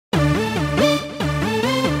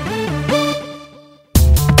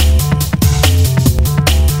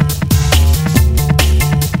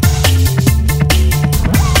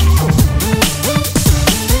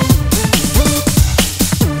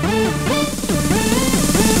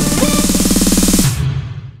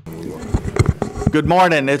Good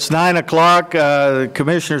morning. It's 9 o'clock. The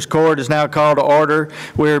Commissioners Court is now called to order.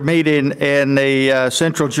 We're meeting in the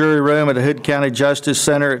Central Jury Room at the Hood County Justice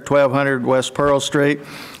Center at 1200 West Pearl Street.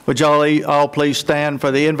 Would y'all all please stand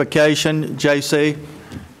for the invocation? J.C.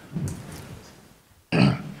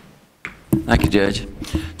 Thank you, Judge.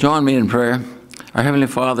 Join me in prayer. Our Heavenly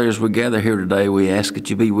Father, as we gather here today, we ask that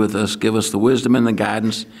you be with us, give us the wisdom and the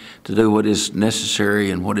guidance to do what is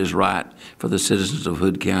necessary and what is right for the citizens of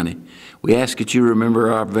Hood County. We ask that you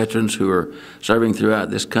remember our veterans who are serving throughout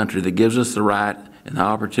this country that gives us the right and the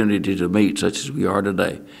opportunity to meet such as we are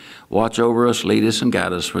today. Watch over us, lead us, and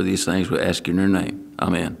guide us for these things we ask in your name.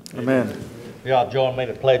 Amen. Amen. Y'all join me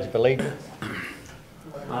to pledge of allegiance.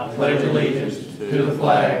 I pledge allegiance to the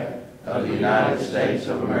flag of the United States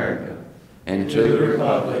of America and to the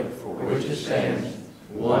republic for which it stands,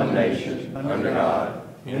 one nation, under God,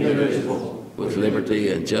 indivisible, with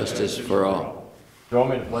liberty and justice for all. Join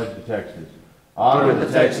me to pledge to Texas. Honor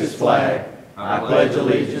the Texas flag. I pledge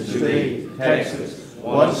allegiance to thee, Texas,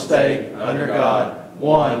 one state, under God,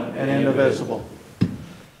 one and indivisible.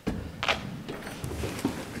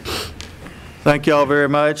 Thank you all very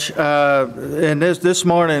much. And this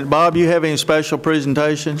morning, Bob, you have any special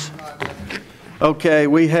presentations? Okay,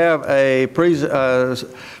 we have a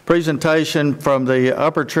presentation from the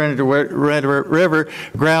Upper Trinity River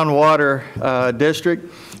Groundwater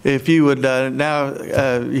District. If you would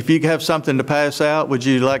if you have something to pass out, would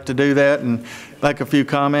you like to do that and make a few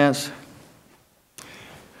comments?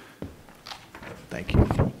 Thank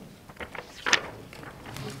you.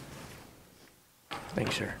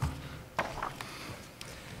 Thanks, sir.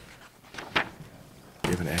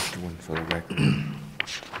 Give an extra one for the record.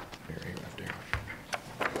 There, right there.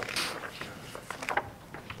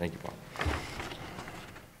 Thank you, Bob.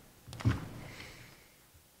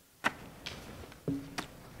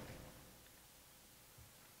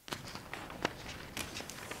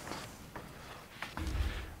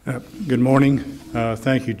 Good morning.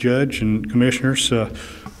 Thank you, Judge and Commissioners,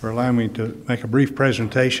 for allowing me to make a brief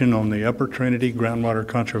presentation on the Upper Trinity Groundwater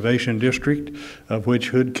Conservation District, of which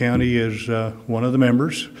Hood County is one of the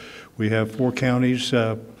members. We have 4 counties,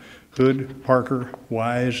 Hood, Parker,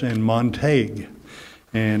 Wise, and Montague.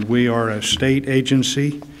 And we are a state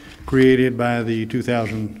agency created by the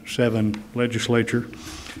 2007 legislature.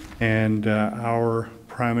 And our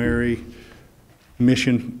primary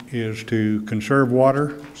mission is to conserve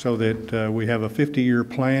water so that we have a 50-year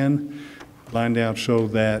plan lined out so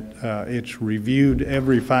that it's reviewed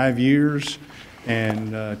every 5 years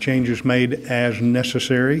and changes made as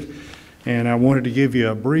necessary. And I wanted to give you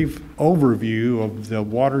a brief overview of the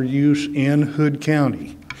water use in Hood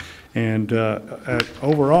County. And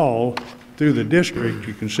overall, through the district,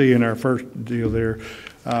 you can see in our first deal there,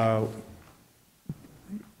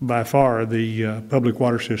 by far the public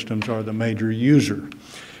water systems are the major user.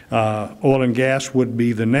 Oil and gas would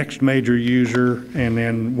be the next major user, and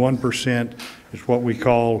then 1% is what we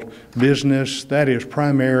call business. That is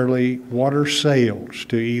primarily water sales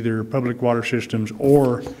to either public water systems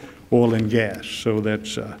or oil and gas. So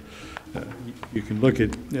that's, you can look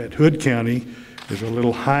at Hood County is a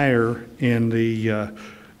little higher in the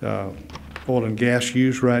oil and gas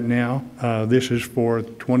use right now. This is for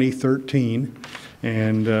 2013.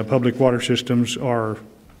 And public water systems are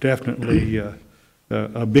definitely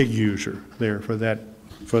a big user there for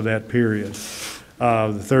that period.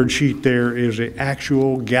 The third sheet there is the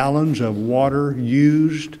actual gallons of water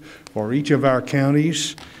used for each of our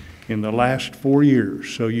counties in the last 4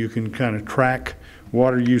 years. So you can kind of track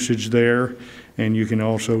water usage there, and you can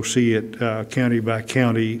also see it county by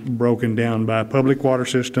county broken down by public water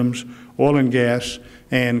systems, oil and gas,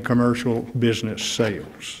 and commercial business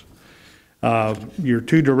sales. Your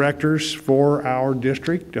 2 directors for our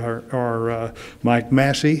district are Mike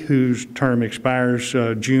Massey, whose term expires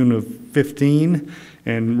June of 15,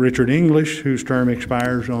 and Richard English, whose term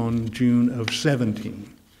expires on June of 17.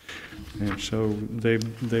 And so they've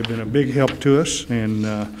been a big help to us, and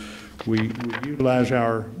we utilize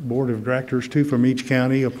our board of directors, 2 from each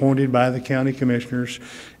county, appointed by the county commissioners,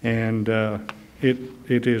 and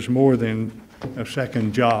it is more than a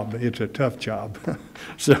second job. It's a tough job.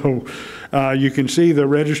 So you can see the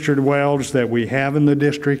registered wells that we have in the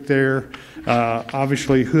district there.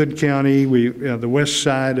 Obviously Hood County, the west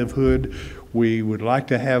side of Hood, we would like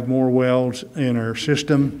to have more wells in our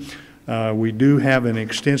system. We do have an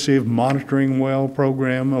extensive monitoring well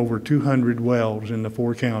program, over 200 wells in the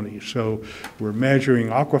 4 counties. So we're measuring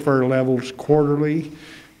aquifer levels quarterly.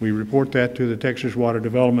 We report that to the Texas Water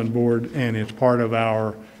Development Board, and it's part of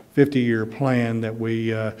our 50-year plan that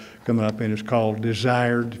we come up, and it's called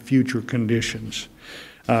Desired Future Conditions.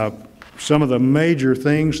 Some of the major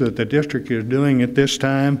things that the district is doing at this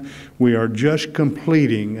time, we are just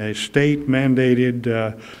completing a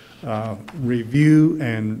state-mandated review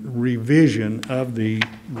and revision of the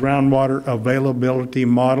groundwater availability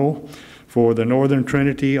model for the Northern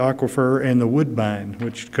Trinity Aquifer and the Woodbine,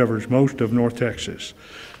 which covers most of North Texas.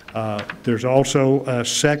 There's also a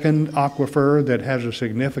second aquifer that has a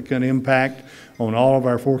significant impact on all of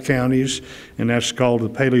our 4 counties, and that's called the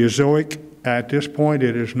Paleozoic. At this point,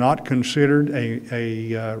 it is not considered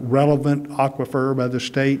a relevant aquifer by the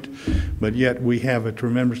state, but yet we have a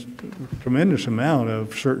tremendous amount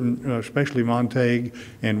of certain, especially Montague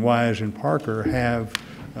and Wise and Parker, have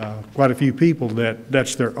quite a few people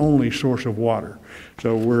that's their only source of water.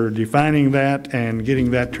 So we're defining that and getting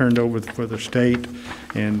that turned over for the state.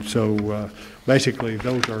 And so basically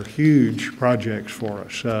those are huge projects for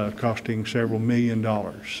us, costing several $1 million.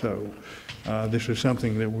 So this is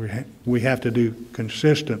something that we have to do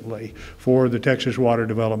consistently for the Texas Water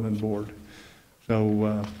Development Board.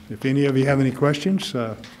 So if any of you have any questions,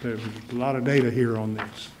 there's a lot of data here on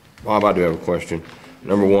this. Bob, I do have a question.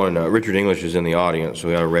 Number one, Richard English is in the audience, so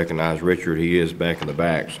we ought to recognize Richard. He is back in the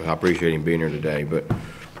back, so I appreciate him being here today. But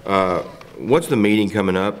what's the meeting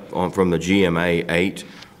coming up from the GMA 8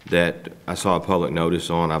 that I saw a public notice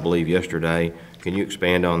on, I believe, yesterday? Can you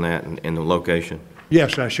expand on that and the location?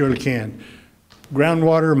 Yes, I surely can.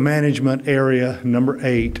 Groundwater Management Area number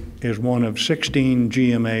 8 is one of 16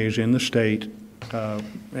 GMAs in the state,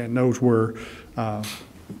 and those were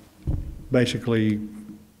basically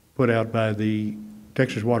put out by the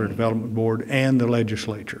Texas Water Development Board and the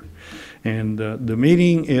legislature. And the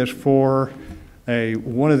meeting is for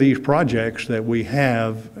one of these projects that we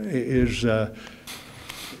have is,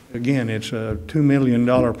 again, it's a $2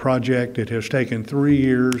 million project. It has taken 3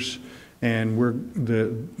 years, and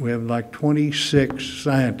we have like 26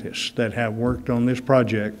 scientists that have worked on this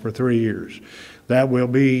project for 3 years. That will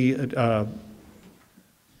be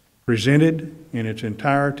presented in its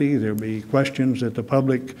entirety. There'll be questions that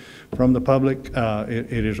from the public.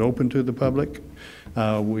 It is open to the public.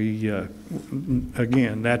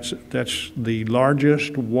 Again, that's the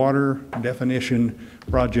largest water definition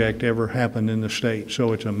project ever happened in the state.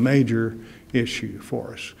 So it's a major issue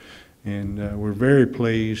for us. And we're very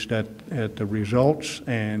pleased at the results,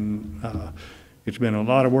 and it's been a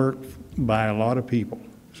lot of work by a lot of people.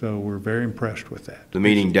 So we're very impressed with that. The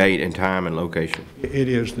meeting date and time and location? It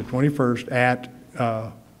is the 21st at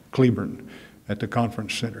Cleburne at the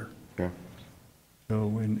conference center. Okay.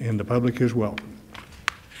 So, and the public is welcome.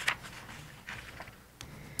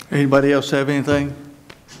 Anybody else have anything?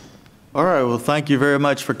 All right, well, thank you very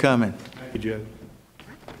much for coming. Thank you, Judge.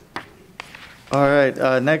 All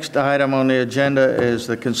right, next item on the agenda is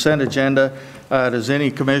the consent agenda. Does any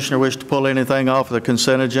commissioner wish to pull anything off of the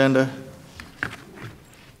consent agenda?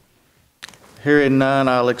 Hearing none,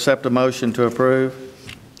 I'll accept a motion to approve.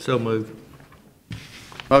 So moved.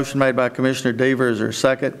 Motion made by Commissioner Deaver. Is there a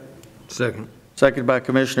second? Second. Seconded by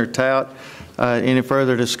Commissioner Tout. Any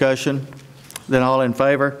further discussion? Then all in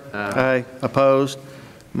favor? Aye. Opposed?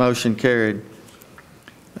 Motion carried.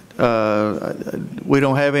 We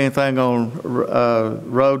don't have anything on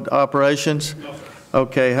road operations? No, sir.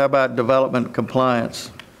 Okay, how about development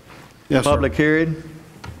compliance? Yes, Public sir. hearing?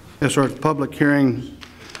 Yes, sir. Public hearing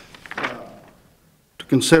to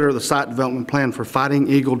consider the site development plan for Fighting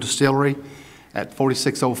Eagle Distillery at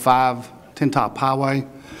 4605 Tin Top Highway.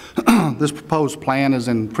 This proposed plan is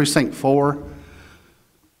in Precinct 4.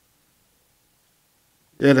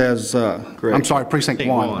 It has, I'm sorry, Precinct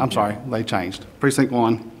 1. I'm sorry, they changed. Precinct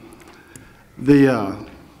 1.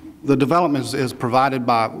 The development is provided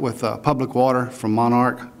with public water from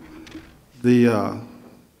Monarch. The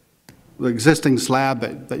existing slab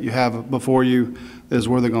that you have before you is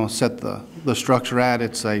where they're going to set the structure at.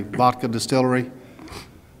 It's a vodka distillery.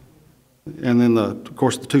 And then, of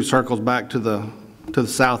course, the 2 circles back to the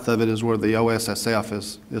south of it is where the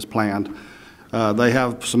OSSF is planned. They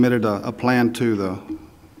have submitted a plan to the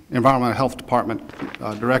Environmental Health Department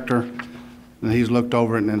director, and he's looked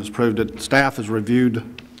over it and has approved it. Staff has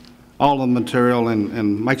reviewed all of the material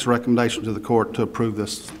and makes a recommendation to the court to approve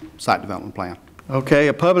this site development plan. Okay,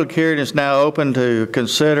 a public hearing is now open to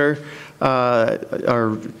consider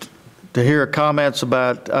or to hear comments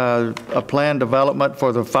about a planned development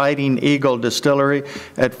for the Fighting Eagle Distillery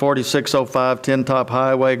at 4605 Tin Top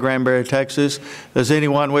Highway, Granbury, Texas. Does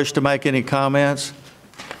anyone wish to make any comments?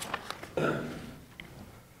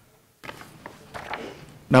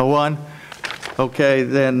 No one? Okay,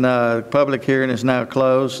 then public hearing is now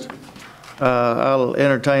closed. I'll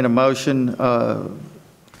entertain a motion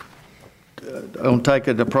on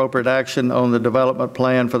taking appropriate action on the development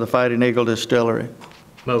plan for the Fighting Eagle Distillery.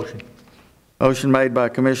 Motion. Motion made by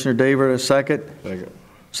Commissioner Deaver, a second. Second.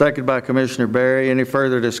 Second by Commissioner Berry. Any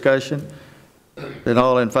further discussion? Then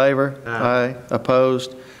all in favor? Aye.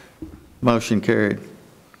 Opposed? Motion carried.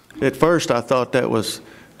 At first, I thought that was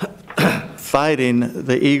fighting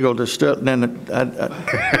the eagle to still,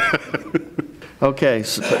 okay,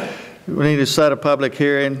 so we need to set a public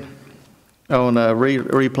hearing on a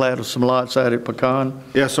replat of some lots out at Pecan.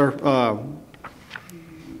 Yes, sir.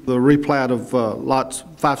 The replat of lots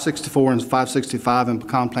 564 and 565 in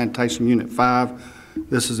Pecan Plantation Unit 5.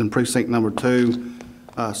 This is in precinct number 2.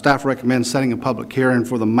 Staff recommends setting a public hearing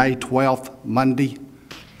for the May 12th, Monday,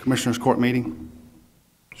 Commissioners Court meeting.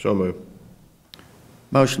 So moved.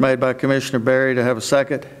 Motion made by Commissioner Berry to have a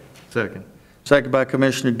second. Second. Second by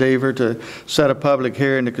Commissioner Deaver to set a public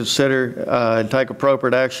hearing to consider and take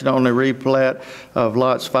appropriate action on the replat of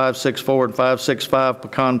lots 564 and 565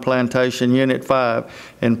 Pecan Plantation Unit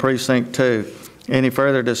 5 in Precinct 2. Any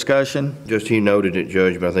further discussion? Just he noted it,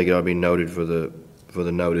 Judge, but I think it ought to be noted for the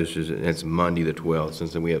notice is it's Monday the 12th,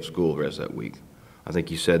 since then we have school the rest of that week. I think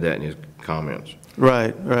he said that in his comments.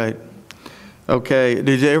 Right, right. Okay,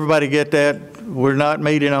 did everybody get that? We're not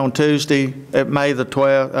meeting on Tuesday at May the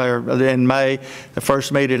 12th, or in May. The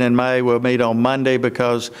first meeting in May, we'll meet on Monday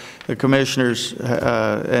because the commissioners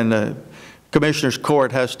and the Commissioners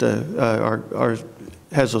Court has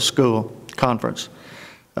a school conference.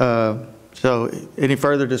 So any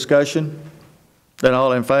further discussion? Then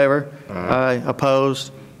all in favor? Aye.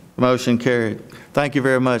 Opposed? Motion carried. Thank you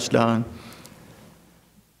very much, Don.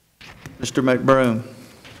 Mr. McBroom.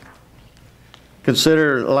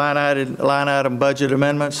 Consider line item budget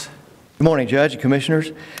amendments. Good morning, Judge and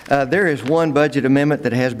Commissioners. There is one budget amendment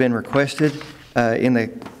that has been requested in the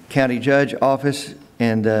County Judge office,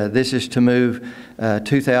 and this is to move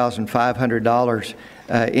 $2,500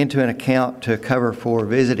 into an account to cover for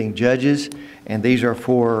visiting judges, and these are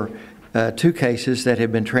for 2 cases that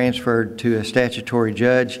have been transferred to a statutory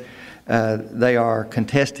judge. They are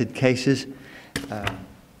contested cases,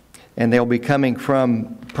 and they'll be coming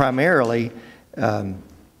from primarily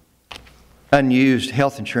unused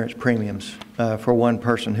health insurance premiums for one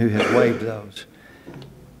person who has waived those.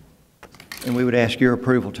 And we would ask your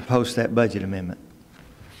approval to post that budget amendment.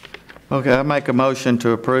 Okay, I make a motion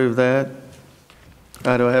to approve that.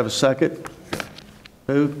 Do I have a second?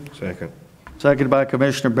 Who? Second. Seconded by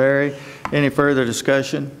Commissioner Berry. Any further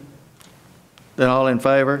discussion? Then all in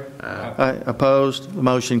favor? Aye. Opposed? The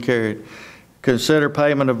motion carried. Consider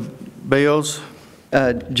payment of bills.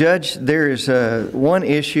 Judge, there is one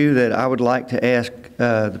issue that I would like to ask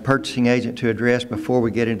the purchasing agent to address before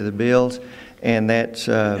we get into the bills, and that's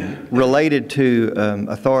related to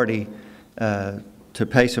authority to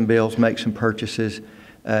pay some bills, make some purchases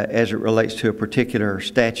as it relates to a particular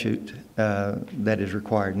statute that is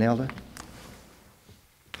required. Nelda?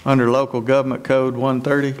 Under Local Government Code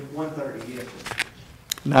 130? 130, yes.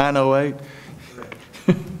 908?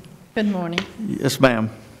 Good morning. Yes, ma'am.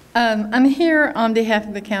 I'm here on behalf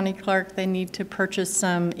of the county clerk. They need to purchase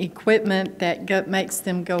some equipment that makes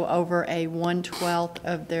them go over a 1/12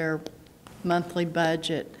 of their monthly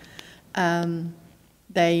budget.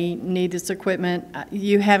 They need this equipment.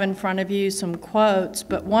 You have in front of you some quotes,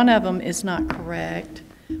 but one of them is not correct.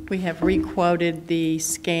 We have re-quoted the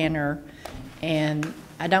scanner, and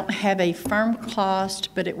I don't have a firm cost,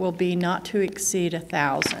 but it will be not to exceed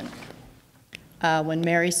 $1,000. When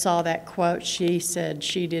Mary saw that quote, she said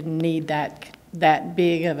she didn't need that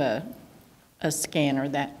big of a scanner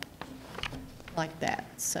like that.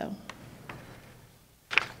 So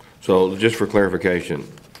just for clarification,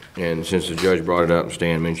 and since the judge brought it up and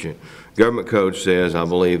Stan mentioned it, government code says, I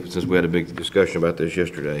believe, since we had a big discussion about this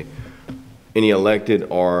yesterday, any elected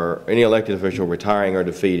official retiring or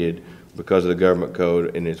defeated because of the government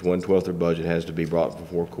code and its 1/12 of their budget has to be brought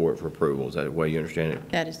before court for approval. Is that the way you understand it?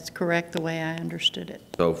 that is correct the way I understood it.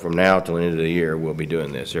 So from now till the end of the year, we'll be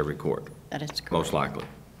doing this every court, That is correct. most likely.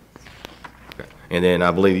 Okay. And then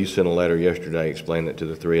I believe you sent a letter yesterday explaining it to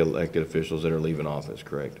the 3 elected officials that are leaving office,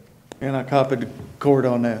 correct? And I copied the court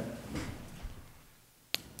on that.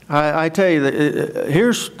 I tell you, that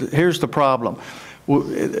here's the problem.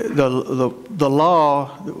 The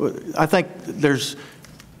law, I think there's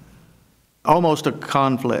almost a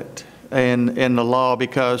conflict in the law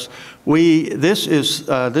because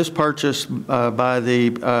this purchase by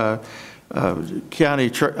the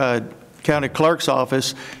county clerk's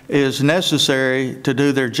office is necessary to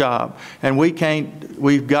do their job, and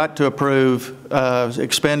we've got to approve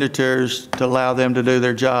expenditures to allow them to do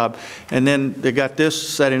their job, and then they got this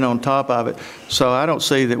setting on top of it. So I don't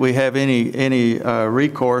see that we have any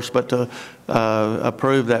recourse but to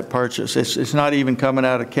approve that purchase. It's not even coming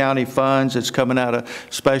out of county funds, it's coming out of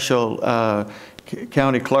special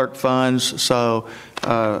county clerk funds, so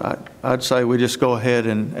I'd say we just go ahead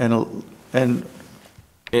and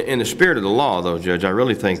In the spirit of the law, though, Judge, I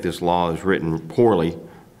really think this law is written poorly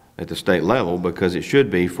at the state level, because it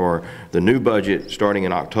should be for the new budget starting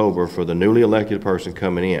in October for the newly elected person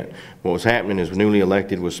coming in. What was happening is newly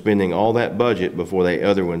elected was spending all that budget before the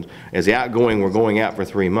other ones, as the outgoing were going out for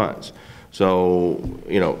 3 months. So,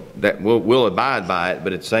 you know, that we'll abide by it,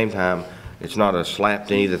 but at the same time, it's not a slap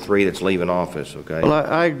to any of the three that's leaving office, okay? Well,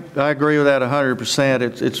 I agree with that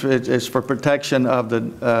 100%. It's for protection of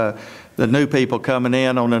the new people coming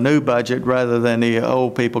in on the new budget rather than the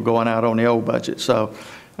old people going out on the old budget. So,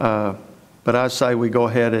 but I say we go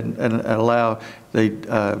ahead and allow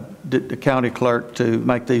the county clerk to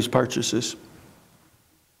make these purchases.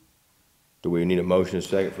 Do we need a motion and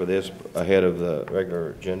second for this ahead of the regular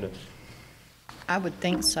agenda? I would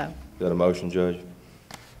think so. Is that a motion, Judge?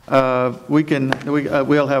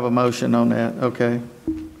 We'll have a motion on that, okay?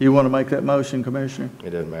 You want to make that motion, Commissioner? It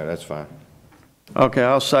doesn't matter, that's fine. Okay,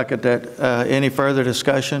 I'll second that. Any further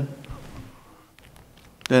discussion?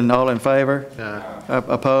 Then all in favor?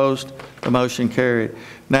 Opposed? The motion carried.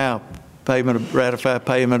 Now, ratify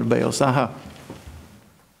payment of bills.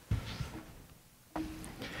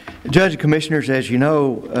 Judge and Commissioners, as you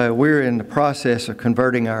know, we're in the process of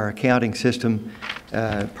converting our accounting system,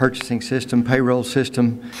 purchasing system, payroll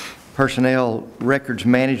system, personnel records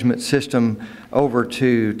management system over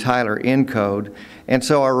to Tyler Encode. And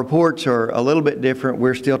so our reports are a little bit different.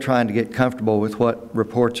 We're still trying to get comfortable with what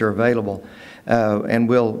reports are available. And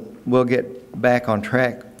we'll get back on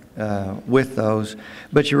track with those.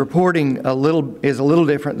 But your reporting is a little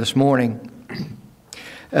different this morning.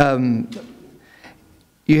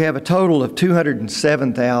 You have a total of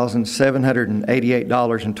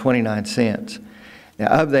 $207,788.29. Now,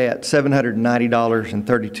 of that,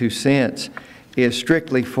 $790.32 is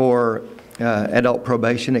strictly for adult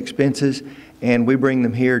probation expenses, and we bring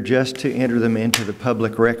them here just to enter them into the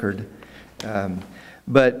public record.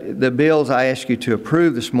 But the bills I ask you to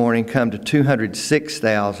approve this morning come to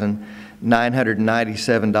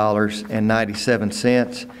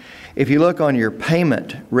 $206,997.97. If you look on your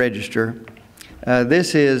payment register,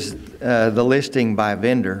 this is the listing by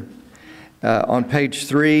vendor. On page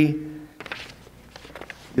 3,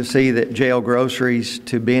 you'll see that jail groceries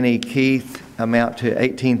to Benny Keith amount to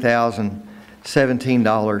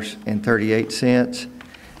 $18,017.38.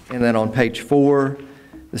 And then on page 4,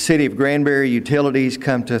 the City of Granbury utilities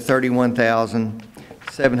come to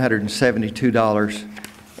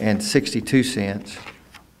 $31,772.62.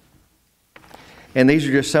 And these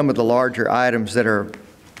are just some of the larger items that are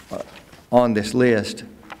on this list.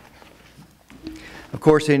 Of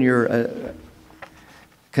course, in your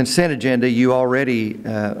consent agenda, you already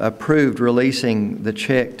approved releasing the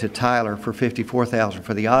check to Tyler for $54,000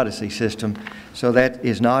 for the Odyssey system, so that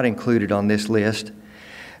is not included on this list.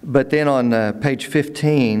 But then on page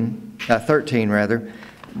 13 rather,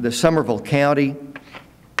 the Somerville County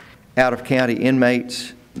out-of-county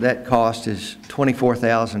inmates, that cost is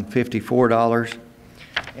 $24,054,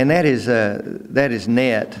 and that is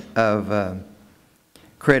net of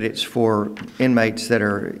credits for inmates that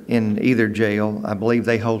are in either jail. I believe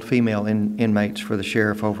they hold female inmates for the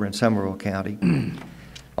sheriff over in Somerville County.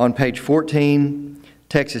 On page 14,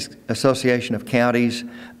 Texas Association of Counties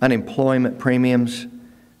unemployment premiums,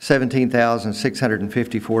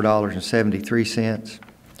 $17,654.73.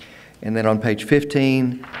 And then on page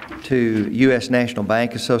 15, to U.S. National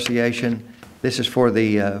Bank Association, this is for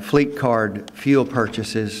the fleet card fuel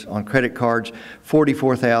purchases on credit cards,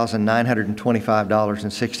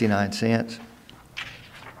 $44,925.69.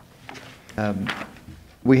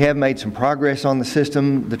 We have made some progress on the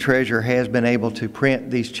system. The treasurer has been able to print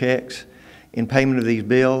these checks in payment of these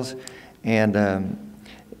bills, and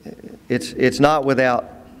it's not without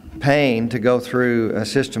pain to go through a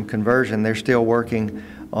system conversion. They're still working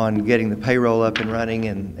on getting the payroll up and running,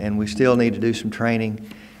 and we still need to do some training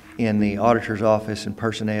in the auditor's office and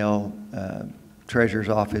personnel, treasurer's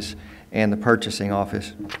office, and the purchasing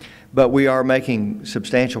office. But we are making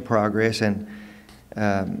substantial progress, and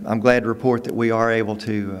I'm glad to report that we are able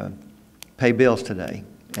to pay bills today.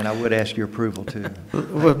 And I would ask your approval too.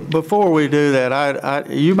 Before we do that,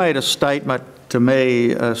 you made a statement to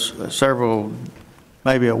me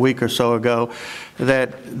maybe a week or so ago,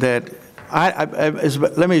 that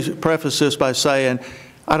let me preface this by saying,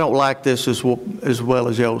 I don't like this as well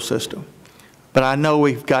as the old system, but I know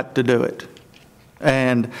we've got to do it.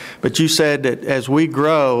 But you said that as we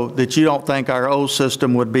grow, that you don't think our old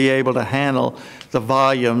system would be able to handle the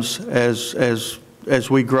volumes as as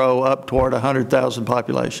we grow up toward 100,000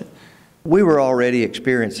 population? We were already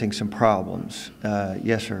experiencing some problems,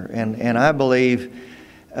 yes, sir. And I believe,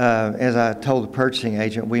 as I told the purchasing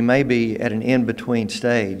agent, we may be at an in-between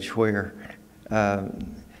stage where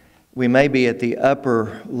we may be at the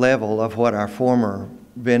upper level of what our former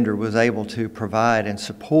vendor was able to provide and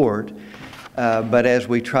support, but as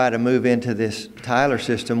we try to move into this Tyler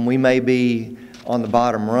system, we may be on the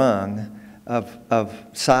bottom rung of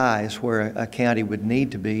size where a county would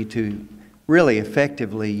need to be to really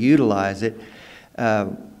effectively utilize it.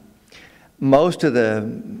 Most of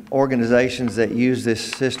the organizations that use this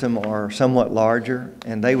system are somewhat larger,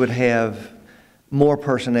 and they would have more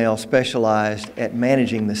personnel specialized at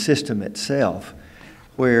managing the system itself,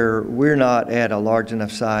 where we're not at a large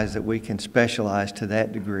enough size that we can specialize to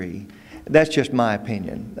that degree. That's just my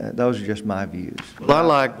opinion. Those are just my views. Well, I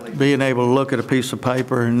like being able to look at a piece of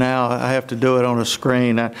paper, and now I have to do it on a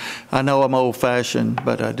screen. I know I'm old-fashioned,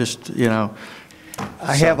 but I just, you know.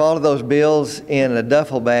 I have all of those bills in a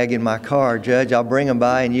duffel bag in my car, Judge. I'll bring them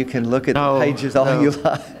by, and you can look at the pages all you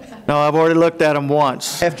like. No, I've already looked at them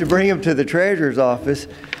once. I have to bring them to the treasurer's office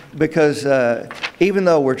because even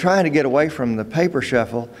though we're trying to get away from the paper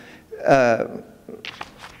shuffle,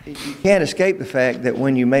 you can't escape the fact that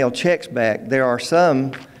when you mail checks back, there are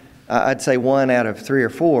some, I'd say 1 out of 3 or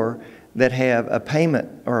 4, that have a payment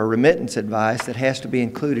or a remittance advice that has to be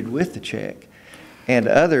included with the check. And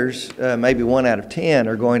others, maybe 1 out of 10,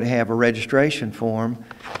 are going to have a registration form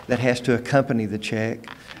that has to accompany the check.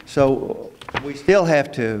 So we still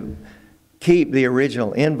have to keep the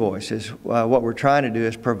original invoices. What we're trying to do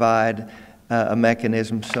is provide a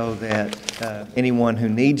mechanism so that anyone who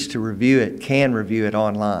needs to review it can review it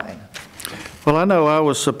online. Well, I know I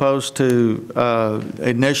was supposed to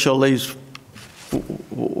initial these.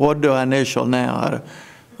 What do I initial now?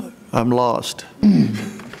 I'm lost.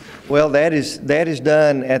 Well, that is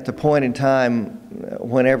done at the point in time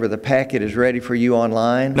whenever the packet is ready for you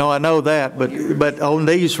online. No, I know that, but on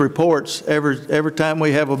these reports, every time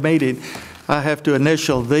we have a meeting, I have to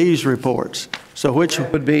initial these reports. So which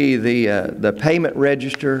would be the payment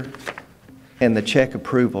register and the check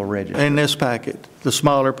approval register? In this packet, the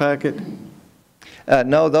smaller packet?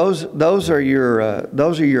 No, those are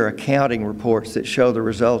your accounting reports that show the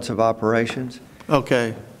results of operations.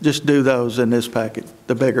 Okay, just do those in this packet,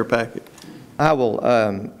 the bigger packet. I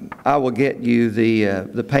will get you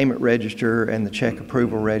the payment register and the check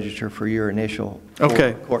approval register for your initial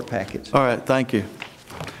court packets. All right, thank you.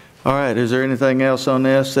 All right, is there anything else on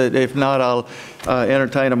this? If not, I'll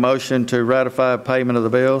entertain a motion to ratify payment of the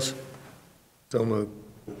bills. So moved.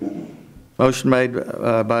 Motion made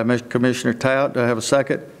by Commissioner Tout. Do I have a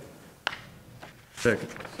second? Second.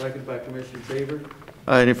 Second by Commissioner Beaver.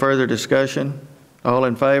 Any further discussion? All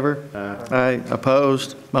in favor? Aye. Aye.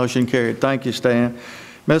 Opposed? Motion carried. Thank you, Stan.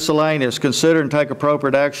 Miscellaneous. Consider and take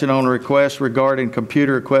appropriate action on a request regarding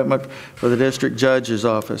computer equipment for the district judge's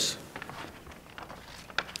office.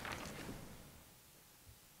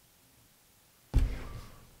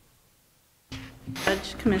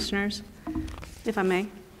 Judge, Commissioners, if I may.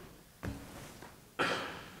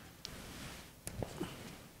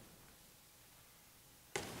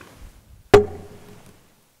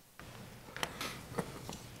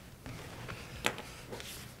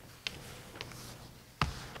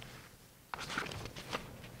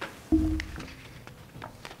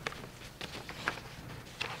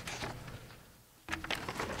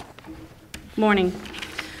 Morning.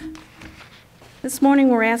 This morning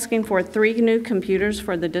we're asking for 3 new computers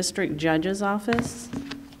for the district judge's office.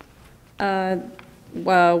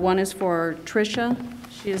 Well, one is for Tricia.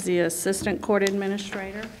 She is the assistant court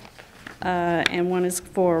administrator. And one is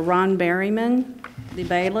for Ron Berryman, the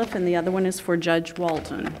bailiff, and the other one is for Judge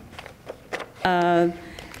Walton.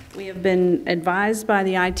 We have been advised by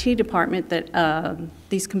the IT department that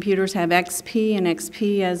these computers have XP, and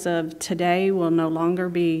XP as of today will no longer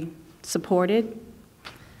be supported.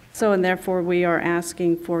 So, and therefore we are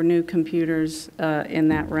asking for new computers in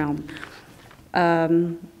that realm.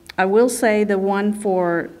 I will say the one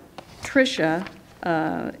for Tricia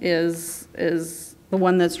is the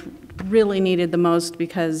one that's really needed the most,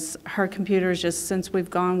 because her computer is just, since we've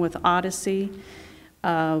gone with Odyssey,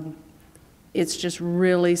 it's just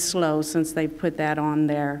really slow since they put that on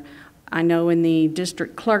there. I know in the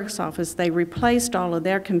district clerk's office, they replaced all of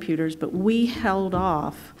their computers, but we held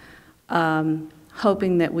off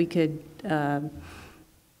hoping that we could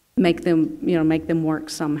make them work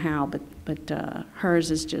somehow, but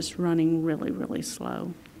hers is just running really, really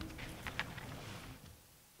slow.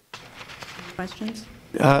 Questions?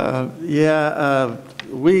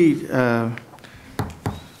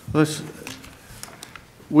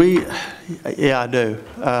 We Yeah, I do.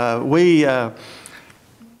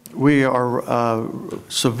 We are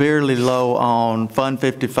severely low on Fund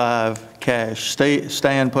 55 cash.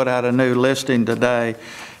 Stan put out a new listing today,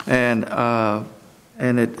 and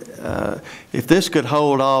if this could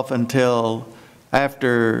hold off until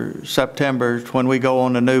after September, when we go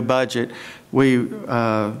on the new budget, we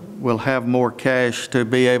will have more cash to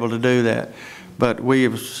be able to do that. But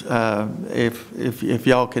if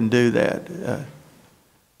y'all can do that.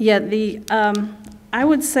 Yeah, I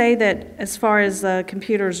would say that as far as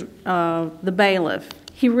computers, the bailiff,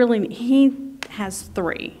 he has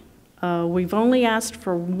 3. We've only asked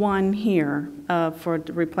for 1 here to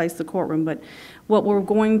replace the courtroom, but what we're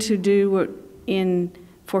going to do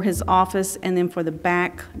for his office and then for the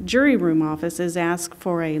back jury room office is ask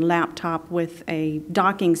for a laptop with a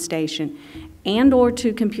docking station and or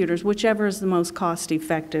 2 computers, whichever is the most cost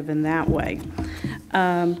effective in that way.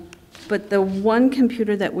 But the one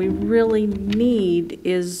computer that we really need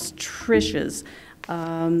is Trish's,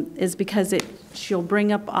 is because she'll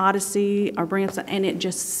bring up Odyssey or bring up, and it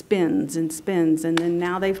just spins and spins. And then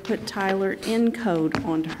now they've put Tyler Encode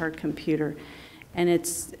onto her computer, and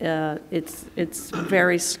it's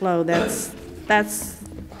very slow. That's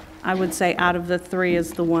I would say out of the 3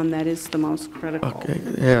 is the one that is the most critical. Okay.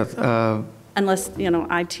 Yeah. Unless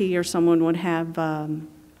IT or someone would have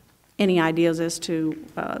any ideas as to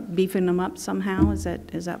beefing them up somehow? Is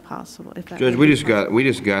that possible? Judge, we just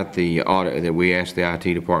got the audit that we asked the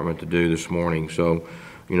IT department to do this morning. So,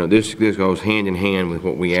 this goes hand in hand with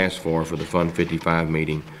what we asked for the Fund 55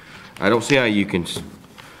 meeting. I don't see how you can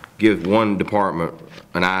give one department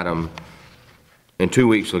an item, and 2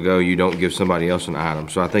 weeks ago you don't give somebody else an item.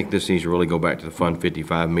 So I think this needs to really go back to the Fund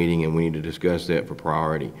 55 meeting, and we need to discuss that for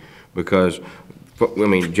priority, because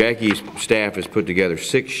Jackie's staff has put together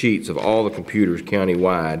 6 sheets of all the computers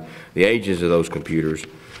countywide, the ages of those computers,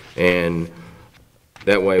 and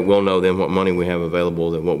that way we'll know then what money we have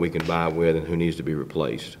available and what we can buy with and who needs to be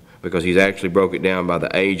replaced. Because he's actually broke it down by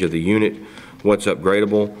the age of the unit, what's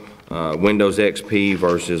upgradable, Windows XP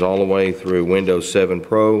versus all the way through Windows 7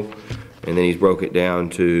 Pro, and then he's broke it down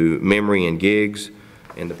to memory and gigs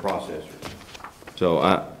and the processors. So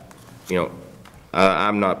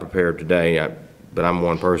I'm not prepared today, but I'm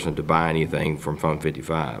one person to buy anything from Fund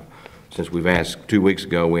 55. Since we've asked, 2 weeks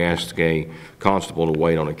ago, we asked a constable to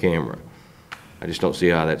wait on a camera. I just don't see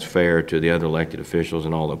how that's fair to the other elected officials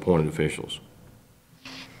and all the appointed officials.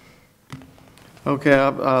 Okay,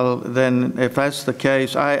 then if that's the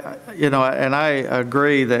case, I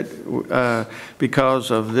agree that because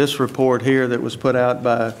of this report here that was put out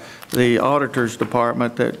by the auditor's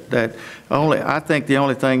department, I think the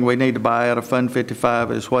only thing we need to buy out of Fund 55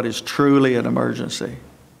 is what is truly an emergency.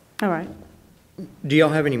 All right. Do y'all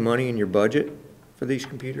have any money in your budget for these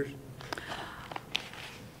computers?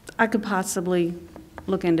 I could possibly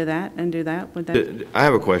look into that and do that. Would that? I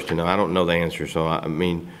have a question. I don't know the answer, so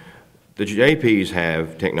the JPs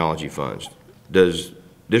have technology funds. Does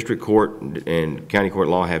district court and county court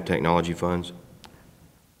law have technology funds?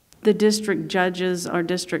 The district judges or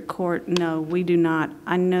district court, no, we do not.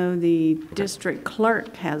 I know the district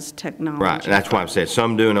clerk has technology. Right, and that's why I've said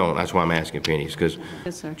some do, no. That's why I'm asking pennies, because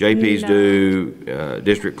yes, JPs do,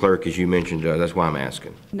 district clerk, as you mentioned, that's why I'm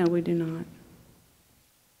asking. No, we do not.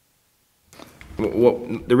 Well,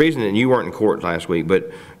 the reason that you weren't in court last week,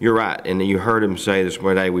 but you're right, and you heard him say this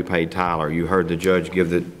day we paid Tyler. You heard the judge give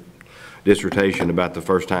the dissertation about the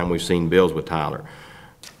first time we've seen bills with Tyler.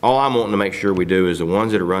 All I'm wanting to make sure we do is the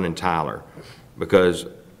ones that are running Tyler, because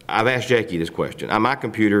I've asked Jackie this question. My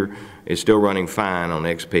computer is still running fine on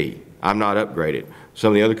XP. I'm not upgraded. Some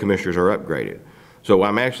of the other commissioners are upgraded. So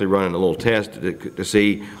I'm actually running a little test to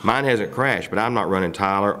see, mine hasn't crashed, but I'm not running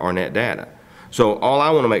Tyler or NetData. So all I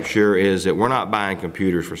want to make sure is that we're not buying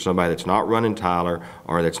computers for somebody that's not running Tyler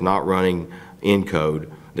or that's not running Encode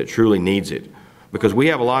that truly needs it. Because we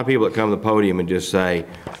have a lot of people that come to the podium and just say,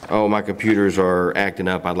 oh, my computers are acting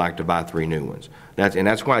up, I'd like to buy 3 new ones.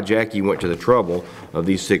 That's why Jackie went to the trouble of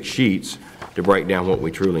these 6 sheets to break down what we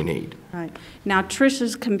truly need. Right. Now,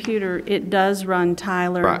 Trish's computer, it does run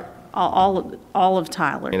Tyler, right. all of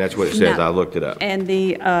Tyler. And that's what it says. Now, I looked it up. And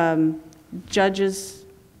the judge's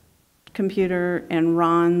computer and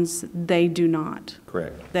Ron's, they do not.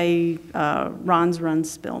 Correct. Ron's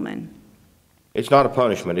runs Spillman. It's not a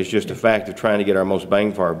punishment. It's just a fact of trying to get our most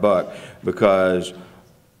bang for our buck, because,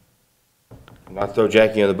 not to throw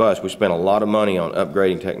Jackie on the bus, we spent a lot of money on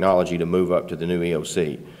upgrading technology to move up to the new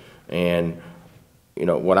EOC. And,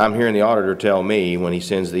 what I'm hearing the auditor tell me when he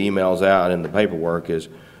sends the emails out and the paperwork is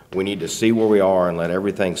we need to see where we are and let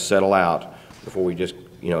everything settle out before we just,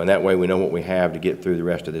 and that way we know what we have to get through the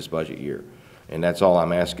rest of this budget year. And that's all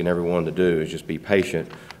I'm asking everyone to do, is just be patient.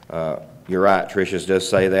 You're right, Tricia does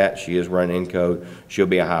say that. She is running in code. She'll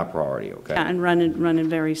be a high priority, okay? And running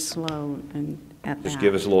very slow and at that. Just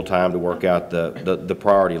give us a little time to work out the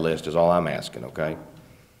priority list is all I'm asking, okay?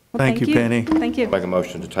 Well, Thank you, Penny. Thank you. Make a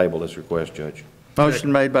motion to table this request, Judge.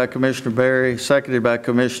 Motion made by Commissioner Berry, seconded by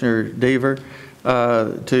Commissioner Deaver,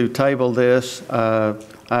 to table this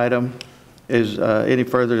item. Is any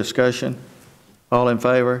further discussion? All in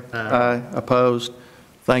favor? Aye. Opposed?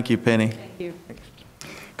 Thank you, Penny. Thank you.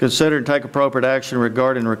 Consider and take appropriate action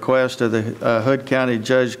regarding request of the Hood County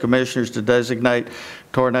Judge Commissioners to designate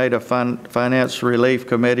Tornado Finance Relief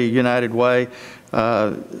Committee United Way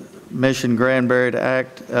Mission Granbury to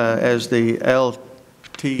act as the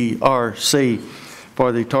LTRC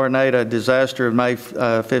for the tornado disaster of May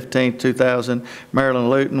 15, 2000. Marilyn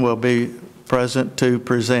Luton will be present to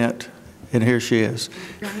present, and here she is.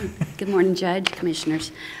 Good morning, Judge,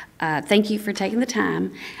 Commissioners. Thank you for taking the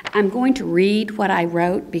time. I'm going to read what I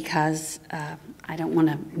wrote because I don't want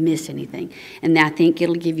to miss anything, and I think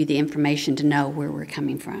it'll give you the information to know where we're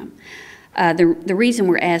coming from. The reason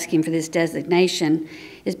we're asking for this designation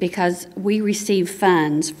is because we receive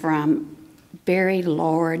funds from very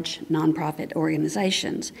large nonprofit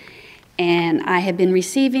organizations, and I have been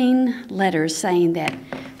receiving letters saying that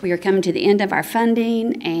we are coming to the end of our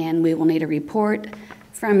funding and we will need a report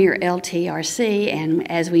from your LTRC, and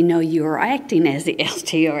as we know you are acting as the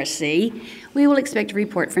LTRC, we will expect a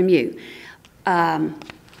report from you.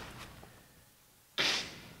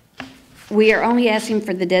 We are only asking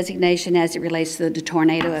for the designation as it relates to the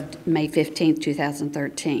tornado of May 15,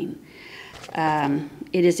 2013.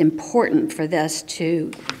 It is important for us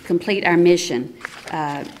to complete our mission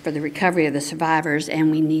for the recovery of the survivors,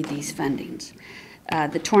 and we need these fundings.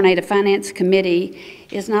 The Tornado Finance Committee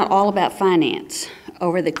is not all about finance.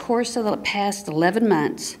 Over the course of the past 11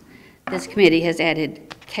 months, this committee has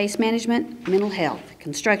added case management, mental health,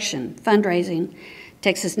 construction, fundraising,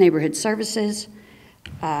 Texas Neighborhood Services,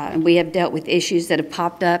 and we have dealt with issues that have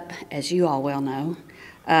popped up, as you all well know,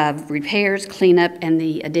 of repairs, cleanup, and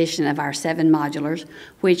the addition of our 7 modulars,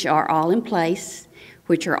 which are all in place,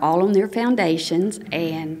 which are all on their foundations,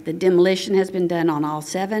 and the demolition has been done on all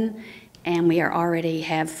 7, and we are already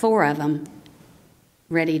have 4 of them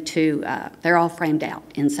ready to, they're all framed out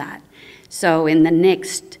inside. So in the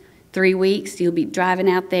next 3 weeks, you'll be driving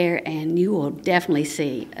out there and you will definitely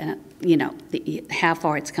see, how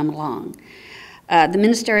far it's come along. The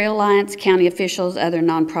Ministerial Alliance, county officials, other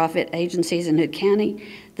nonprofit agencies in Hood County,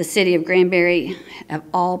 the city of Granbury have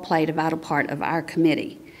all played a vital part of our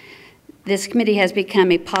committee. This committee has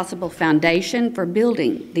become a possible foundation for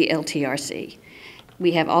building the LTRC.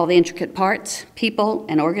 We have all the intricate parts, people,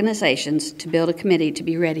 and organizations to build a committee to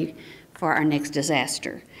be ready for our next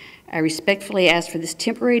disaster. I respectfully ask for this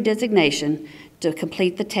temporary designation to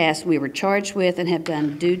complete the task we were charged with and have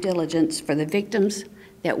done due diligence for the victims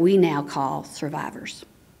that we now call survivors.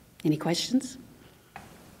 Any questions?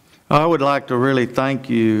 I would like to really thank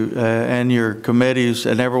you and your committees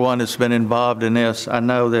and everyone that's been involved in this. I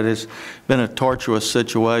know that it's been a tortuous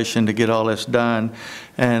situation to get all this done,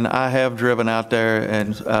 and I have driven out there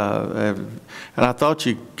and I thought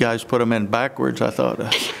you guys put them in backwards. I thought,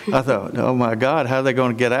 oh my God, how are they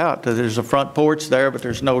going to get out? There's a front porch there, but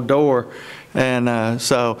there's no door. And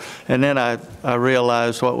and then I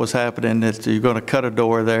realized what was happening, that you're going to cut a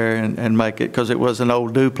door there and make it, because it was an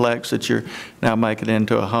old duplex that you're now making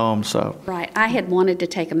into a home, so. Right. I had wanted to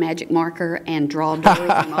take a magic marker and draw doors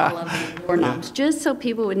on all of the doorknobs, just so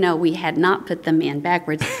people would know we had not put them in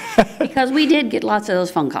backwards, because we did get lots of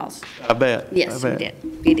those phone calls. I bet. Yes, I we bet.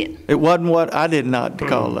 did. We did. It wasn't what I did not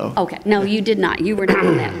call, though. Okay. No, you did not. You were not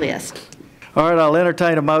on that list. All right, I'll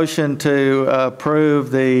entertain a motion to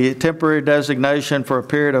approve the temporary designation for a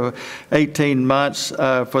period of 18 months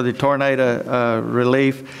for the Tornado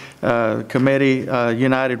Relief Committee,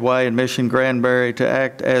 United Way and Mission Granbury, to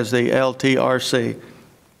act as the LTRC.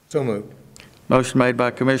 So moved. Motion made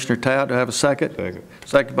by Commissioner Tout. Do I have a second? Second.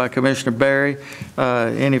 Second by Commissioner Berry.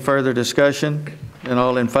 Any further discussion? And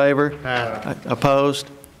all in favor? Aye. Opposed?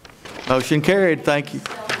 Motion carried. Thank you.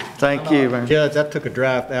 Thank you, man. Judge, I took a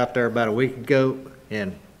drive out there about a week ago,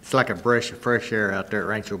 and it's like a breath of fresh air out there at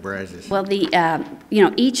Rancho Brazos. Well,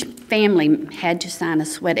 each family had to sign a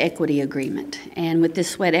sweat equity agreement. And with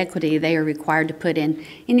this sweat equity, they are required to put in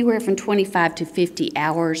anywhere from 25 to 50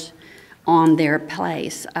 hours on their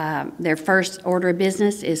place. Their first order of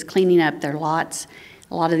business is cleaning up their lots.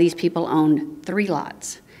 A lot of these people owned 3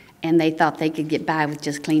 lots, and they thought they could get by with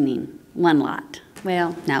just cleaning 1 lot.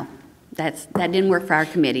 Well, no. That didn't work for our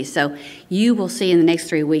committee. So you will see in the next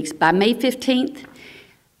 3 weeks, by May 15th,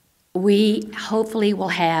 we hopefully will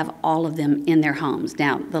have all of them in their homes.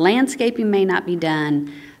 Now, the landscaping may not be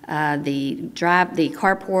done, the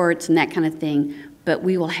carports and that kind of thing, but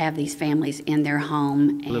we will have these families in their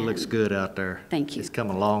home. It looks good out there. Thank you. It's come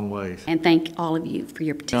a long ways. And thank all of you for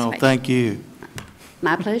your participation. No, thank you.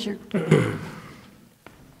 My pleasure.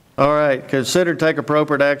 All right, consider take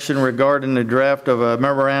appropriate action regarding the draft of a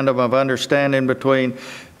memorandum of understanding between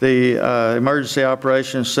the Emergency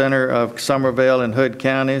Operations Center of Somervell and Hood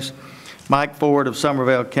counties. Mike Ford of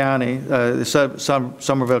Somervell County, the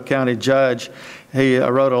Somervell County judge, he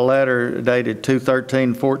wrote a letter dated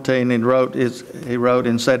 2/13/14 and he wrote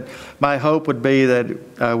and said, my hope would be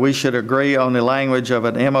that we should agree on the language of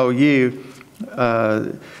an MOU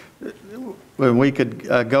when we could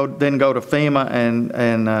go to FEMA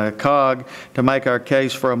and COG to make our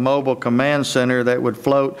case for a mobile command center that would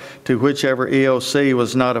float to whichever EOC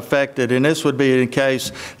was not affected. And this would be in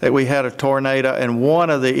case that we had a tornado and one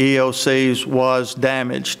of the EOCs was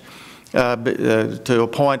damaged to a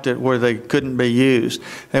point where they couldn't be used.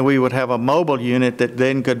 And we would have a mobile unit that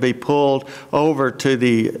then could be pulled over to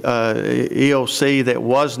the EOC that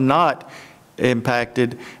was not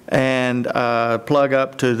impacted and plug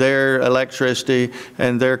up to their electricity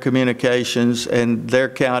and their communications, and their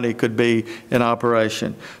county could be in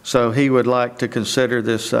operation. So he would like to consider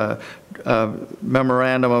this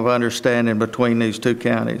memorandum of understanding between these two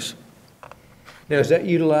counties. Now, is that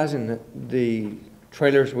utilizing the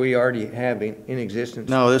trailers we already have in existence?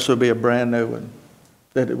 No, this would be a brand new one.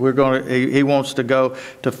 That we're going to, he wants to go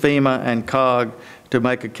to FEMA and COG to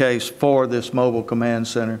make a case for this mobile command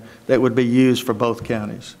center that would be used for both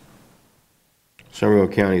counties.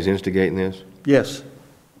 Somervell County is instigating this? Yes.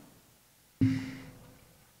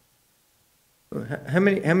 How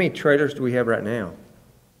many trailers do we have right now?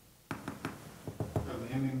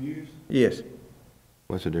 The MMUs? Yes.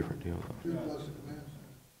 What's the different deal? 2 plus the command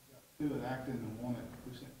center. 2 at Acton and 1 at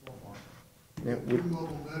Precinct 4. Now, 2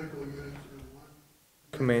 mobile medical units and 1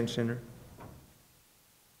 command center.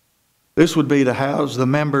 This would be to house the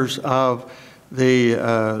members of the,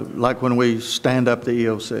 like when we stand up the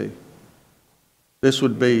EOC. This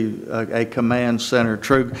would be a command center,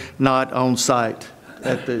 true, not on site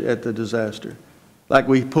at the disaster. Like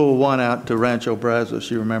we pulled one out to Rancho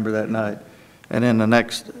Brazos, you remember that night. And then the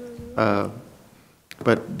next,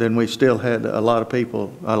 but then we still had a lot of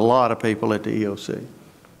people at the EOC.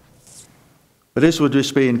 But this would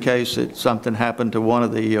just be in case that something happened to one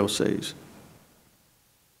of the EOCs.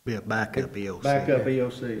 Be a backup EOC. Backup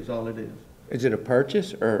EOC is all it is. Is it a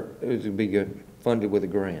purchase, or is it be good, funded with a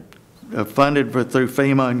grant? Funded through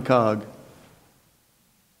FEMA and COG,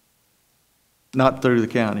 not through the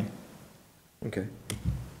county. Okay.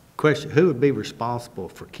 Question, who would be responsible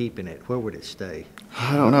for keeping it? Where would it stay?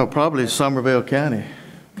 I don't know, probably Somervell County.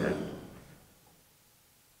 Did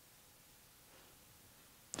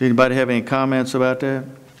anybody have any comments about that?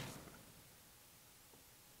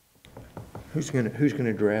 Who's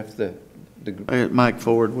gonna draft the? Mike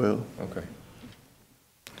Ford will. Okay.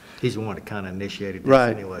 He's the one that kind of initiated this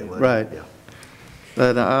Right, anyway. wasn't right. he? Yeah.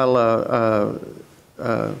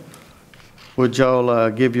 But would y'all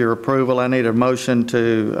give your approval? I need a motion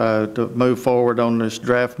to move forward on this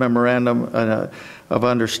draft memorandum of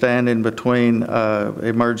understanding between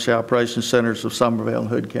Emergency Operations Centers of Somervell and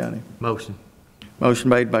Hood County. Motion. Motion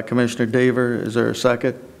made by Commissioner Deaver. Is there a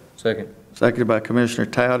second? Second. Seconded by Commissioner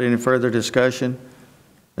Tout. Any further discussion?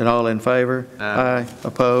 And all in favor? Aye.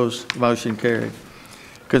 Opposed? Motion carried.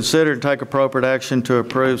 Consider and take appropriate action to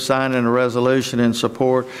approve signing a resolution in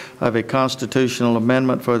support of a constitutional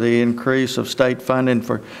amendment for the increase of state funding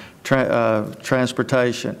for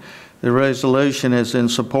transportation. The resolution is in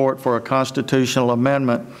support for a constitutional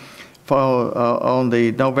amendment on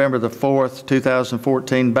the November the 4th,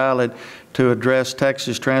 2014 ballot to address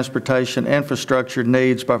Texas transportation infrastructure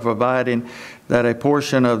needs by providing that a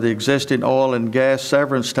portion of the existing oil and gas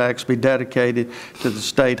severance tax be dedicated to the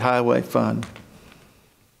state highway fund.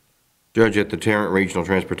 Judge, at the Tarrant Regional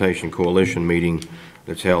Transportation Coalition meeting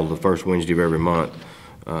that's held the first Wednesday of every month,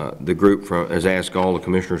 the group has asked all the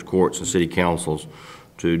commissioners' courts and city councils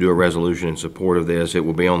to do a resolution in support of this. It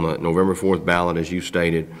will be on the November 4th ballot, as you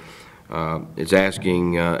stated. It's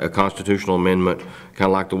asking a constitutional amendment, kind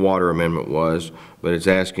of like the water amendment was, but it's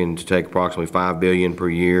asking to take approximately $5 billion per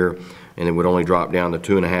year, and it would only drop down to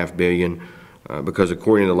 $2.5 billion. Because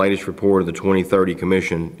according to the latest report of the 2030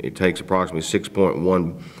 Commission, it takes approximately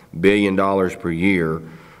 $6.1 billion per year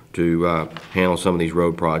to handle some of these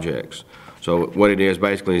road projects. So what it is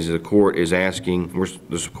basically is the court is asking,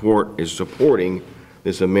 the court is supporting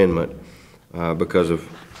this amendment because of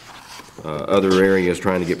other areas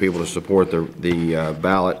trying to get people to support the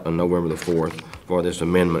ballot on November the 4th for this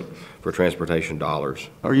amendment for transportation dollars.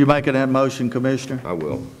 Are you making that motion, Commissioner? I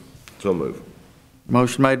will. So move.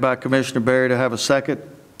 Motion made by Commissioner Berry to have a second.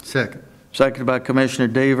 Second. Seconded by Commissioner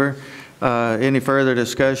Deaver. Any further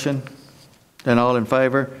discussion? Then all in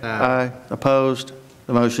favor? Aye. Opposed?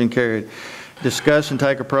 The motion carried. Discuss and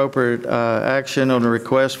take appropriate action on a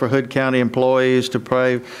request for Hood County employees to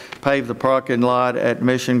pave the parking lot at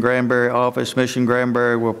Mission Granbury office. Mission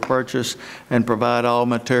Granbury will purchase and provide all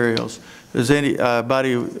materials. Does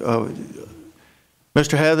anybody,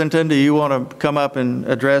 Mr. Hetherington, do you want to come up and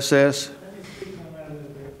address this?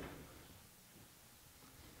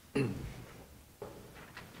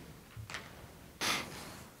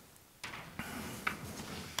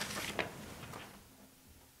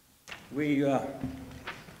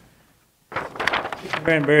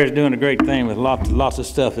 Granbury is doing a great thing with lots of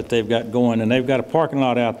stuff that they've got going, and they've got a parking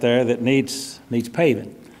lot out there that needs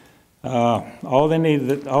paving. All they need,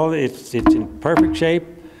 it's in perfect shape.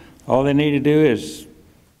 All they need to do is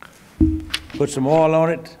put some oil on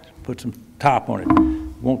it, put some top on it.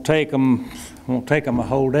 Won't take them a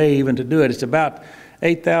whole day even to do it. It's about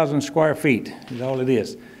 8,000 square feet is all it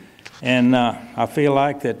is, and I feel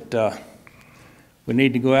like that we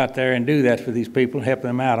need to go out there and do that for these people, help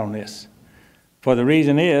them out on this. For the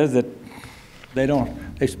reason is that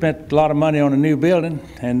they spent a lot of money on a new building,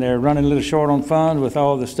 and they're running a little short on funds with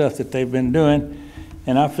all the stuff that they've been doing,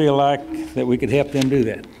 and I feel like that we could help them do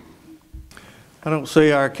that. I don't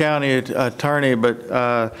see our county attorney, but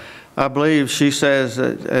I believe she says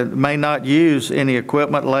that may not use any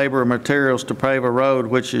equipment, labor, or materials to pave a road,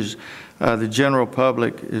 which is the general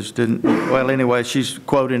public didn't. Well, anyway, she's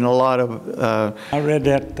quoting a lot of. I read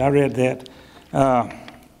that.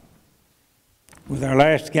 With our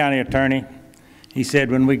last county attorney, he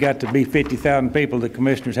said when we got to be 50,000 people, the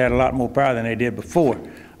commissioners had a lot more power than they did before.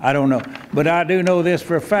 I don't know, but I do know this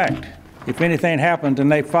for a fact. If anything happens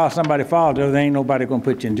and somebody falls, there ain't nobody going to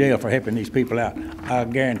put you in jail for helping these people out. I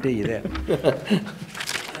guarantee you that.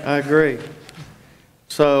 I agree.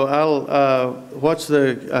 So what's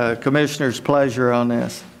the commissioner's pleasure on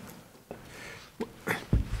this?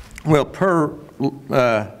 Well, per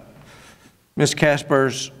Ms.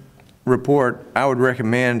 Casper's report, I would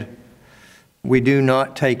recommend we do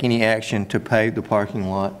not take any action to pave the parking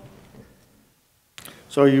lot.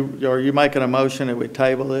 So are you making a motion that we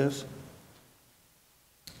table this?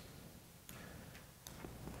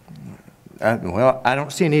 Well, I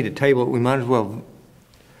don't see a need to table it. We might as well.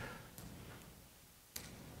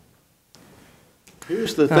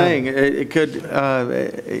 Here's the thing. It could,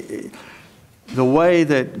 the way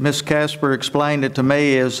that Ms. Casper explained it to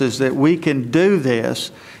me is that we can do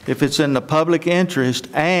this if it's in the public interest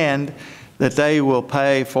and that they will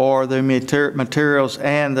pay for the materials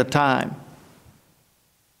and the time.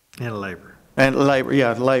 And labor. And labor,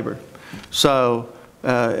 yeah, labor. So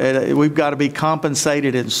we've got to be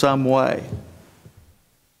compensated in some way.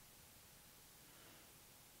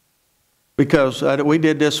 Because we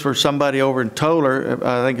did this for somebody over in Toller,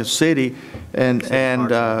 I think a city, but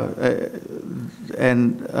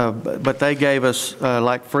they gave us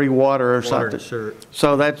like free water or something. Sure.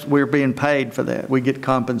 So we're being paid for that. We get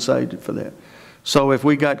compensated for that. So if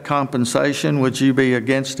we got compensation, would you be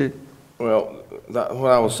against it? Well,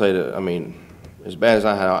 what I will say to, I mean, as bad as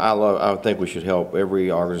I think we should help every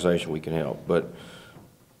organization we can help. But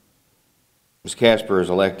Ms. Casper is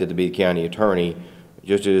elected to be the county attorney,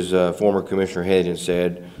 just as former Commissioner Hetherington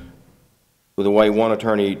said. The way one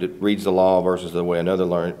attorney reads the law versus the way another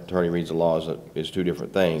attorney reads the law is two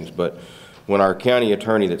different things. But when our county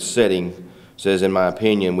attorney that's sitting says, in my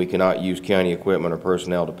opinion, we cannot use county equipment or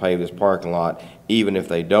personnel to pave this parking lot, even if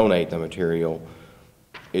they donate the material,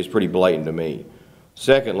 is pretty blatant to me.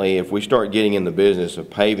 Secondly, if we start getting in the business of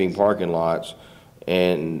paving parking lots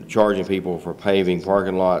and charging people for paving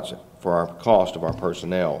parking lots for our cost of our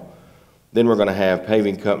personnel, then we're going to have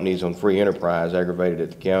paving companies on free enterprise aggravated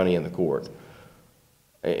at the county and the court.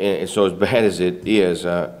 And so as bad as it is,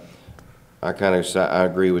 I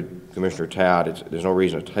agree with Commissioner Todd. There's no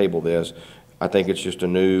reason to table this. I think it's just a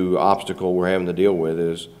new obstacle we're having to deal with.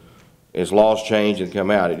 As laws change and come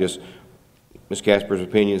out, Ms. Casper's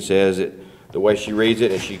opinion says that the way she reads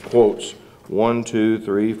it, and she quotes 1, 2,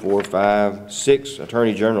 3, 4, 5, 6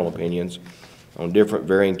 Attorney General opinions on different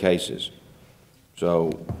varying cases.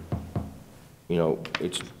 So, you know,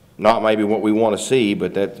 it's not maybe what we want to see,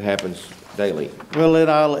 but that happens daily. Well, then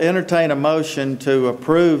I'll entertain a motion to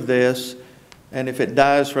approve this, and if it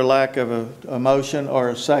dies for lack of a motion or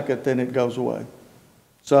a second, then it goes away.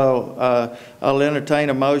 So I'll entertain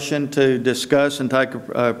a motion to discuss and take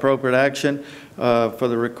appropriate action for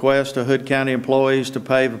the request of Hood County employees to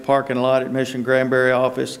pave a parking lot at Mission Granbury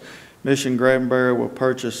office Mission Granbury will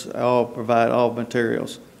provide all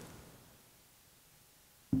materials.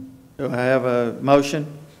 Do I have a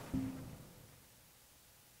motion?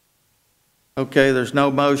 Okay, there's no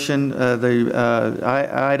motion. The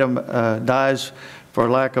item dies for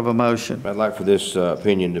lack of a motion. I'd like for this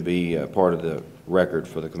opinion to be part of the record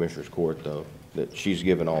for the Commissioners Court, though, that she's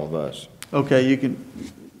given all of us. Okay, you can.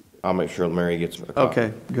 I'll make sure Mary gets a copy.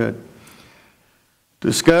 Okay, good.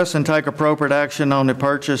 Discuss and take appropriate action on the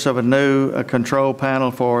purchase of a new control panel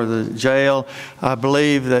for the jail. I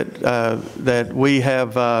believe that we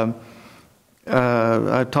have,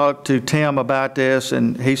 I talked to Tim about this,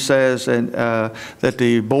 and he says that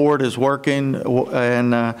the board is working,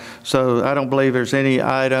 and so I don't believe there's any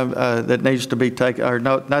item that needs to be taken, or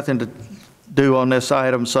nothing to do on this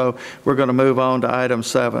item, so we're going to move on to item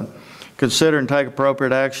 7. Consider and take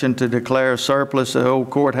appropriate action to declare surplus the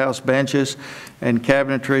old courthouse benches and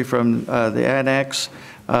cabinetry from the annex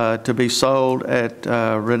to be sold at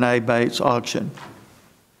Renee Bates auction.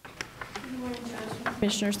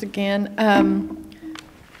 Commissioners, again,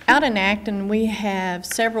 out in Acton, we have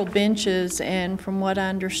several benches, and from what I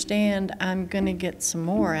understand, I'm going to get some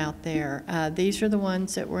more out there. These are the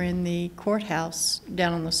ones that were in the courthouse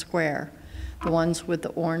down on the square, the ones with the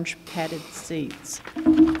orange padded seats.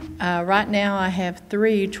 Right now, I have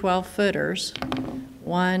 3 12-footers.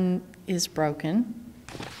 One is broken,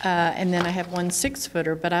 and then I have 1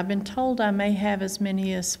 6-footer, but I've been told I may have as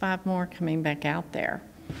many as 5 more coming back out there.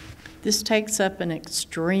 This takes up an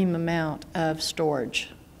extreme amount of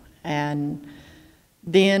storage. And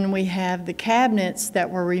then we have the cabinets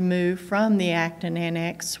that were removed from the Acton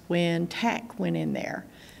Annex when TAC went in there.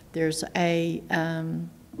 There's a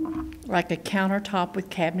like a countertop with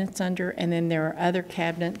cabinets under, and then there are other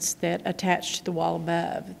cabinets that attach to the wall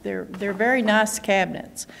above. They're very nice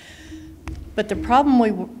cabinets. But the problem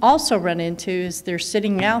we also run into is they're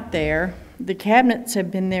sitting out there. The cabinets have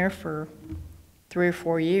been there for 3 or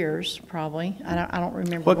 4 years, probably. I don't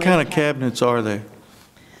remember. What kind of cabinets are they?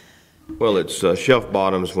 Well, it's shelf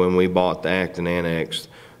bottoms when we bought the Acton Annex.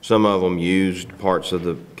 Some of them used parts of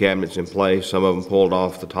the cabinets in place. Some of them pulled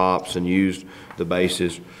off the tops and used the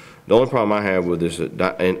bases. The only problem I have with this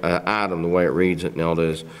item, the way it reads it, Nelda,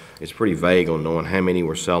 is it's pretty vague on knowing how many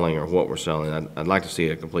we're selling or what we're selling. I'd like to see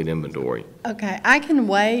a complete inventory. Okay, I can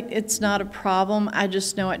wait. It's not a problem. I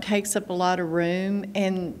just know it takes up a lot of room,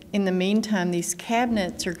 and in the meantime, these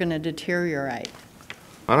cabinets are going to deteriorate.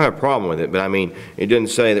 I don't have a problem with it, but I mean, it didn't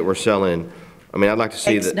say that we're selling. I mean, I'd like to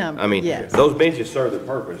see X that. number, I mean, yes. Those benches serve their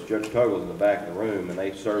purpose. Judge Tuggle's in the back of the room, and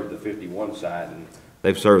they serve the 51 side, and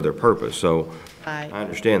they've served their purpose. So I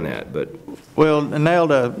understand that, but. Well,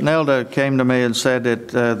 Nelda came to me and said that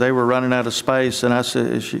they were running out of space, and I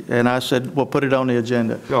said, well, put it on the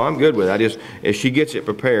agenda. No, I'm good with it. If she gets it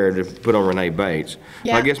prepared to put on Renee Bates.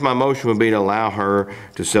 Yeah. I guess my motion would be to allow her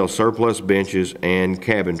to sell surplus benches and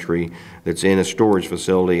cabinetry that's in a storage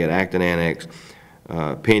facility at Acton Annex,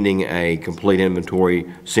 pending a complete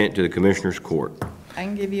inventory sent to the Commissioners Court. I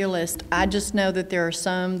can give you a list. I just know that there are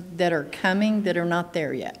some that are coming that are not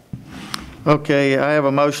there yet. Okay, I have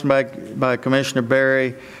a motion by Commissioner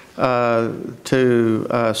Berry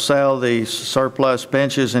to sell the surplus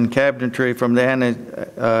benches and cabinetry from the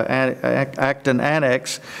Acton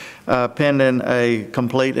Annex pending a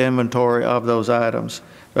complete inventory of those items.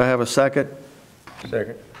 Do I have a second?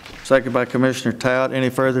 Second. Second by Commissioner Tout. Any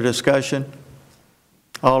further discussion?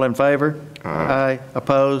 All in favor? Aye.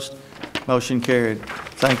 Opposed? Motion carried.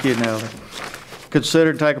 Thank you, Nelda.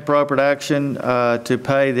 Consider to take appropriate action to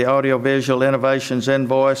pay the Audiovisual Innovations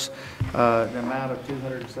invoice, the amount of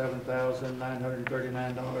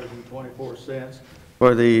 $207,939.24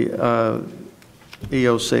 for the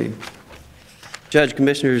EOC. Judge,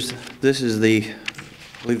 Commissioners, this is I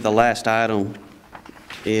believe the last item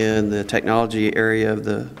in the technology area of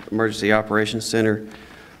the Emergency Operations Center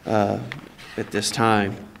at this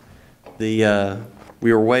time.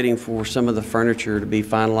 We were waiting for some of the furniture to be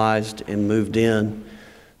finalized and moved in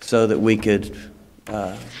so that we could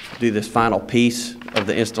do this final piece of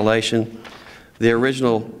the installation. The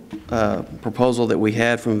original proposal that we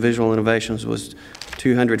had from Visual Innovations was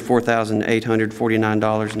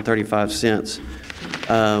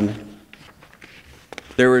 $204,849.35.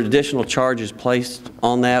 There were additional charges placed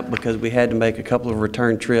on that because we had to make a couple of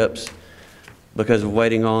return trips because of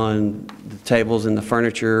waiting on the tables and the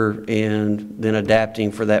furniture and then adapting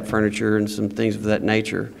for that furniture and some things of that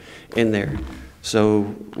nature in there. So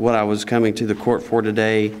what I was coming to the court for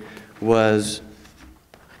today was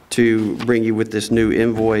to bring you with this new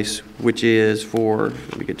invoice, which is for,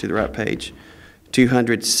 let me get to the right page,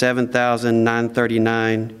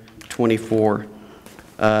 $207,939.24.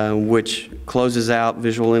 which closes out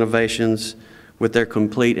Visual Innovations with their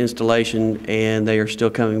complete installation, and they are still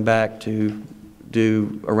coming back to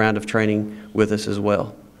do a round of training with us as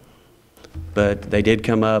well. But they did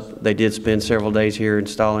come up, they did spend several days here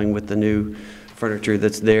installing with the new furniture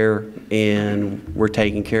that's there, and we're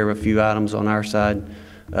taking care of a few items on our side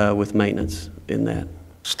with maintenance in that.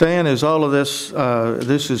 Stan, is all of this,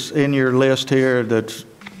 this is in your list here that's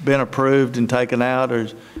been approved and taken out, or?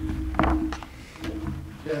 Judge,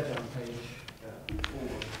 on page 4,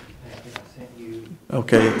 I sent you.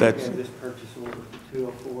 Okay, that's. This purchase order for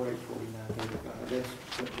 204-849-35. That's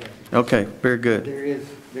what Jackie. Okay, very good. There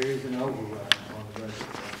is an override on the budget.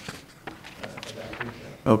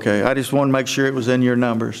 Okay, I just want to make sure it was in your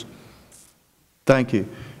numbers. Thank you.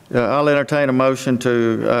 I'll entertain a motion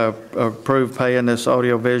to approve paying this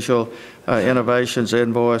audiovisual innovations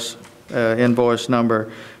invoice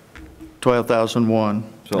number 12,001.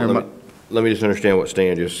 So let me just understand what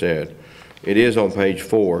Stan just said. It is on page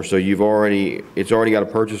 4, so it's already got a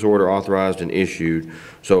purchase order authorized and issued.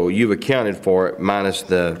 So you've accounted for it minus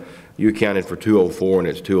you accounted for 204 and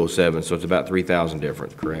it's 207, so it's about 3,000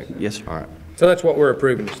 difference, correct? Yes, sir. All right. So that's what we're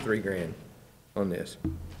approving is $3,000 on this.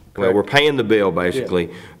 Well, we're paying the bill basically,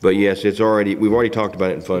 but yes, we've already talked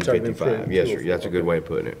about it in Fund It's already been 55. approved. Yes, sir, that's a good way of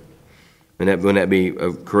putting it. And wouldn't that be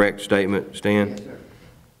a correct statement, Stan? Yes, sir.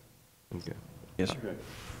 Okay. Yes, sir.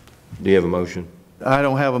 Do you have a motion? I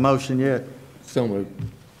don't have a motion yet. So moved.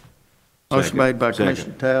 Motion made by Second.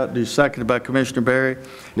 Commissioner Tout, seconded by Commissioner Berry.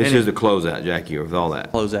 This is the closeout, Jackie, with all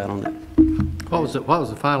that. Close out on that. What was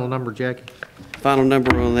the final number, Jackie? Final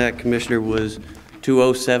number on that, Commissioner, was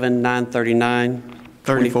 207-939.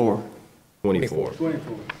 34. 24.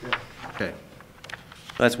 Okay.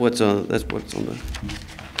 That's what's on the.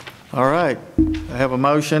 All right. I have a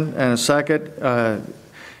motion and a second.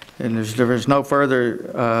 And there's no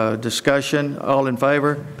further discussion. All in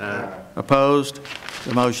favor? Aye. Opposed?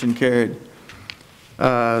 The motion carried.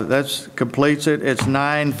 That completes it. It's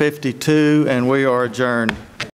 9:52 and we are adjourned.